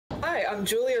I'm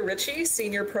Julia Ritchie,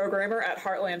 Senior Programmer at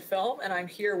Heartland Film, and I'm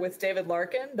here with David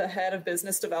Larkin, the Head of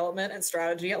Business Development and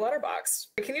Strategy at Letterboxd.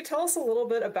 Can you tell us a little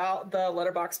bit about the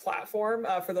Letterboxd platform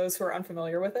for those who are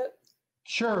unfamiliar with it?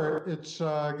 Sure. It's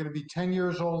going to be 10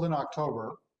 years old in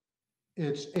October.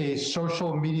 It's a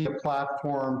social media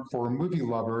platform for movie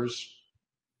lovers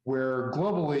where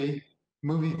globally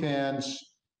movie fans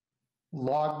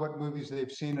log what movies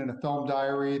they've seen in a film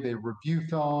diary, they review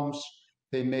films,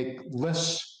 they make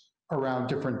lists around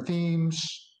different themes,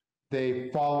 they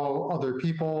follow other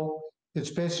people. It's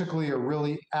basically a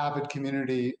really avid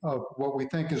community of what we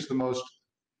think is the most,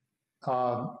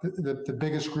 the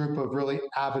biggest group of really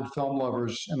avid film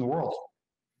lovers in the world.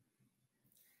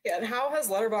 Yeah, and how has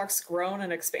Letterboxd grown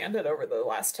and expanded over the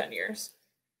last 10 years?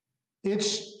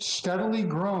 It's steadily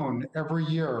grown every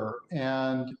year,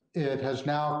 and it has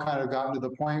now kind of gotten to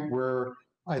the point where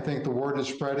I think the word is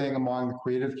spreading among the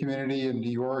creative community in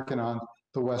New York and on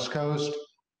the West Coast.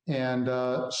 And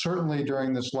certainly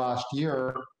during this last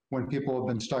year, when people have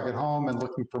been stuck at home and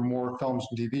looking for more films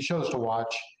and TV shows to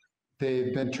watch,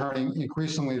 they've been turning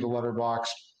increasingly to Letterboxd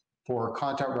for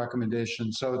content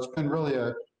recommendations. So it's been really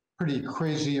a pretty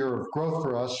crazy year of growth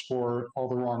for us for all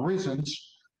the wrong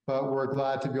reasons, but we're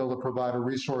glad to be able to provide a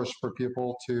resource for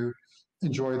people to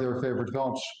enjoy their favorite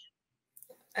films.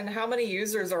 And how many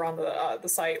users are on the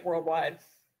site worldwide?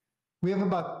 We have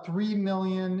about 3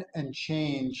 million and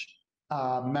change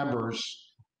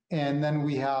members, and then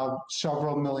we have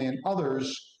several million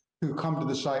others who come to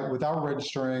the site without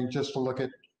registering just to look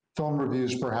at film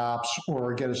reviews perhaps,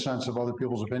 or get a sense of other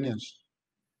people's opinions.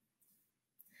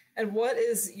 And what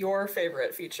is your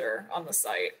favorite feature on the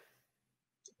site?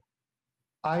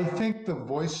 I think the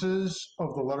voices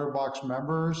of the Letterboxd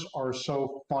members are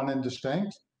so fun and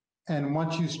distinct. And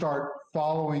once you start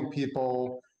following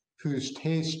people whose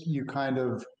taste you kind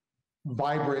of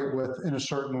vibrate with in a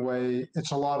certain way,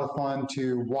 it's a lot of fun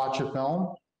to watch a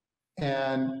film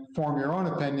and form your own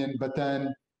opinion, but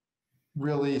then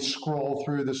really scroll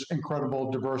through this incredible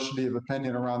diversity of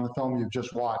opinion around the film you've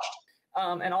just watched.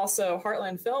 And also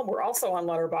Heartland Film, we're also on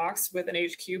Letterboxd with an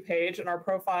HQ page, and our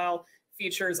profile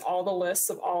features all the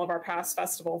lists of all of our past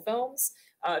festival films,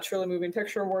 Truly Moving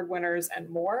Picture Award winners, and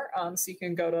more. So you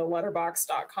can go to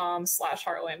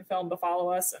letterboxd.com/heartlandfilm to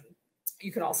follow us, and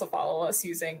you can also follow us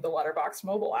using the Letterboxd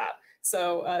mobile app.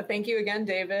 So thank you again,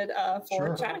 David,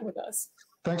 for chatting with us.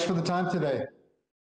 Thanks for the time today.